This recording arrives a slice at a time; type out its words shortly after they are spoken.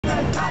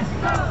got to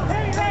go.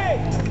 Hey, hey,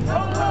 ho,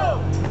 ho.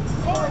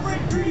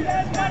 Corporate greed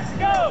has got to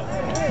go.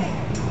 Hey, hey,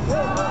 ho,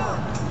 ho.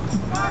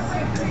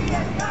 Corporate greed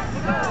has got to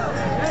go.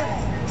 Hey, hey,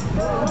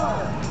 ho, ho.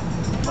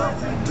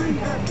 Corporate greed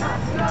has got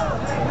to go.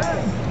 Hey,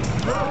 hey,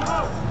 ho, ho.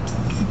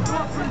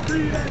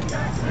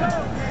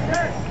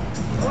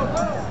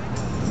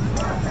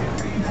 Corporate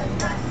greed has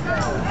got to go.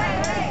 Hey,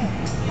 hey,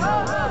 ho,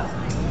 ho.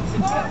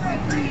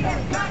 Corporate greed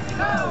has got to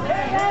go.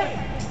 Hey, hey,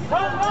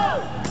 ho, ho.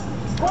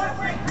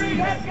 Corporate greed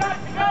has got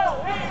to go.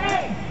 Hey,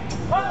 hey,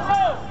 ho,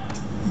 ho.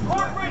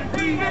 Corporate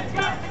greed has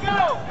got to go.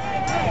 Hey,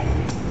 hey,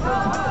 ho,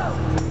 ho.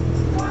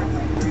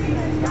 Corporate greed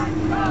has got to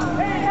go.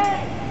 Hey, hey, ho, ho. Corporate greed has got to go. Hey, hey,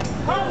 ho,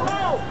 ho.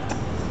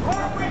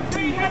 Corporate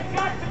greed has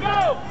got to go.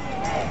 Hey,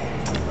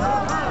 hey, ho,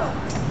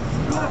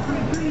 ho. Corporate greed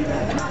has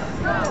got to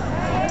go.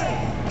 Hey, hey,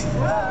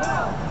 ho, ho.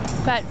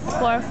 Got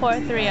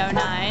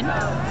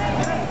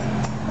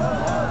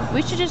 44309.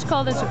 We should just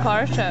call this a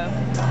car show.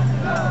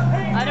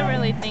 I don't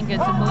really think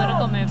it's a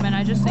political movement.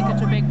 I just think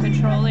it's a big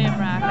petroleum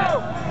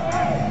racket.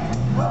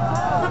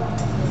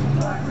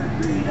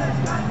 Corporate greed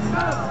has got to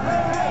go.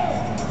 Hey, hey,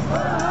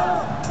 ho, ho.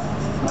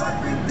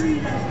 Corporate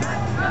greed has got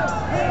to go.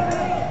 Hey,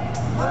 hey,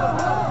 ho,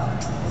 ho.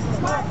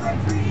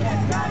 Corporate greed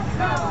has got to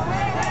go.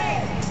 Hey, hey,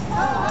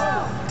 ho, ho.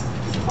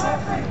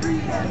 Corporate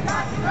greed has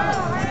got to go.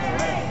 Hey,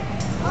 hey,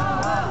 ho,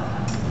 ho.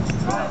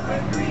 Corporate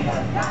greed has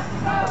got to go.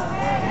 Hey,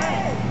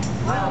 hey, ho,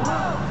 ho.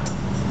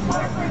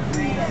 Corporate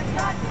greed has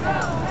got to go.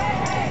 Hey,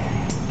 hey,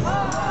 ho,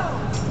 ho.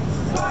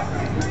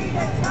 Corporate greed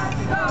has got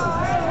to go.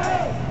 Hey,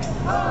 hey,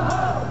 ho,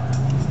 ho.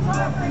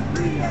 Corporate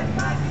greed has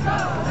got to go.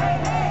 Hey,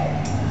 hey,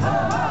 ho,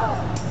 ho.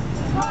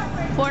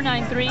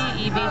 493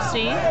 EBC.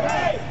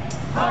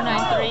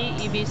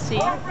 493 EBC.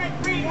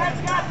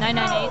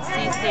 998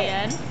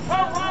 CCN.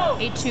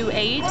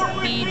 828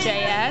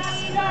 BJX.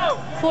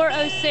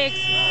 406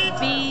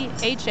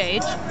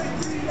 BHH.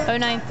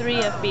 093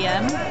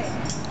 FBM.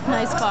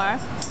 Nice car.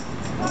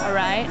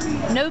 Alright.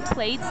 No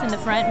plates in the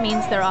front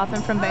means they're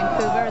often from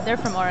Vancouver. They're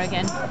from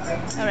Oregon.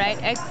 Alright.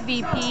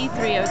 XVP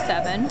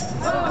 307.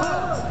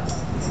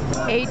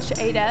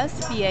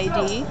 H8S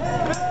BAD.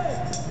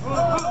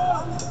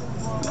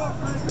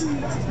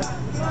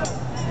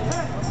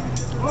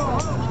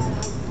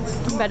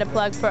 Got a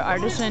plug for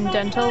Artisan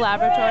Dental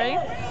Laboratory.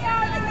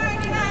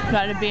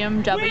 Got a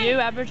BMW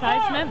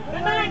advertisement.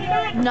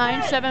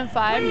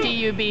 975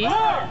 DUB.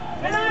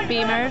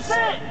 Beamers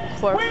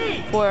for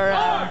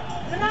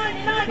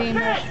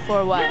Beamers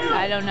for what?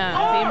 I don't know.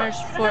 Beamers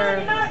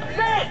for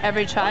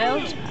every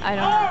child? I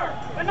don't know.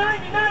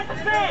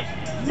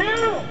 99%.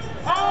 You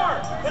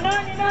are the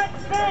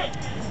 99%.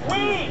 We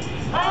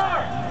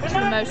are the 99%. It's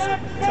the most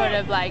sort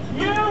of like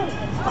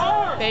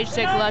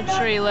basic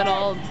luxury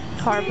little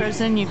car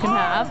person you can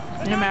have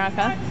in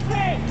America.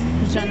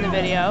 Just done the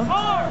video.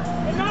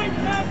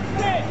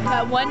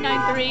 Got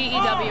 193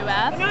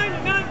 EWF.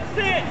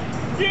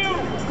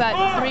 Got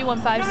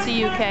 315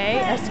 CUK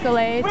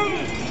Escalade.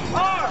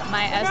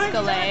 My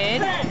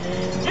Escalade.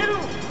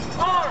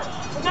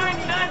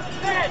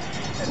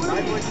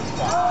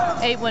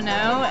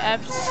 810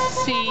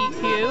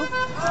 FCQ.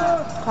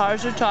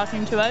 Cars are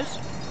talking to us.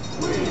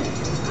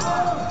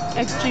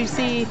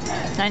 XGC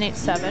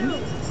 987.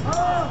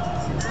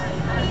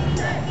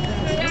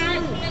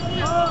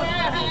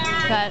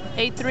 Got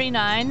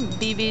 839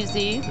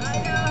 BVZ.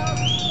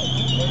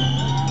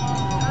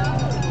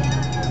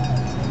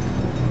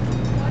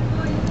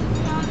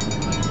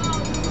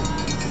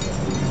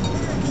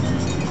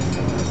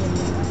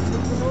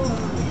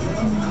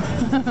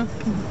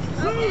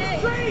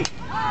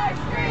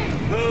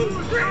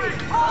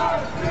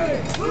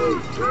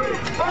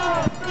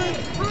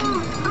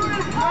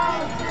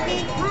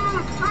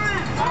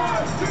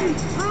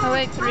 Oh,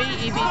 83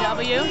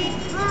 EBW.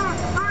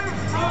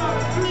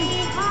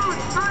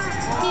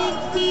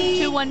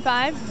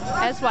 215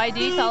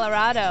 SYD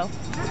Colorado.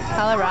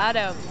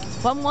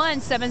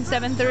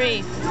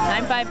 11773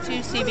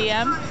 952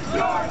 CBM.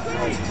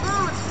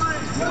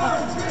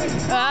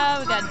 Oh,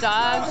 we got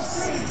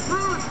dogs.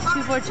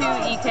 242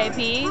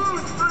 EKP.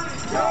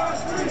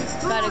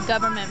 Got a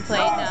government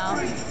plate now.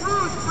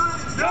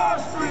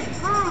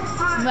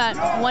 Got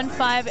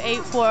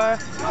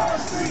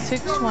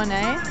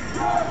 1584618.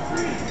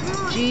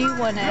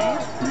 G1A.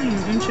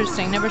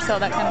 Interesting. Never saw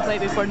that kind of plate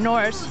before.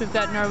 Norse. We've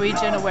got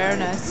Norwegian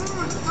awareness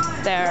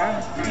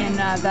there in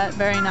that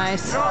very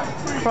nice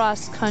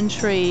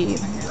cross-country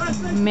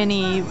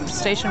mini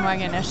station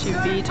wagon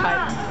SUV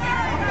type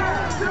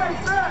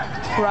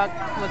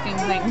truck-looking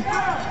thing.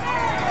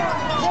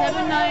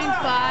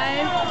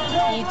 795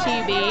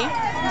 ETB.